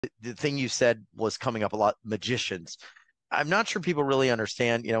The thing you said was coming up a lot, magicians. I'm not sure people really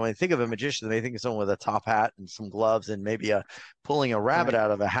understand, when they think of a magician, they think of someone with a top hat and some gloves and maybe pulling a rabbit Right.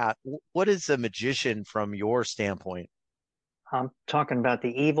 out of a hat. What is a magician from your standpoint? I'm talking about the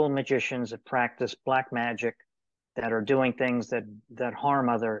evil magicians that practice black magic, that are doing things that harm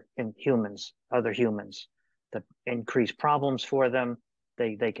other humans, that increase problems for them.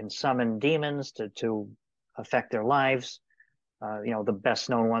 They can summon demons to affect their lives. The best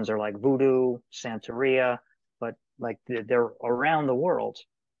known ones are like voodoo, Santeria, but like they're around the world.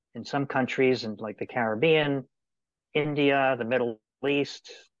 In some countries, in like the Caribbean, India, the Middle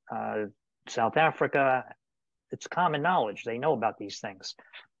East, uh, South Africa, it's common knowledge. They know about these things.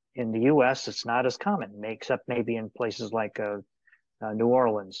 In the U.S., it's not as common, except maybe in places like New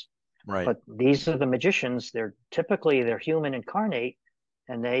Orleans. Right. But these are the magicians. They're human incarnate,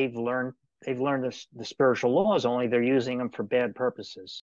 and they've learned the spiritual laws. Only they're using them for bad purposes.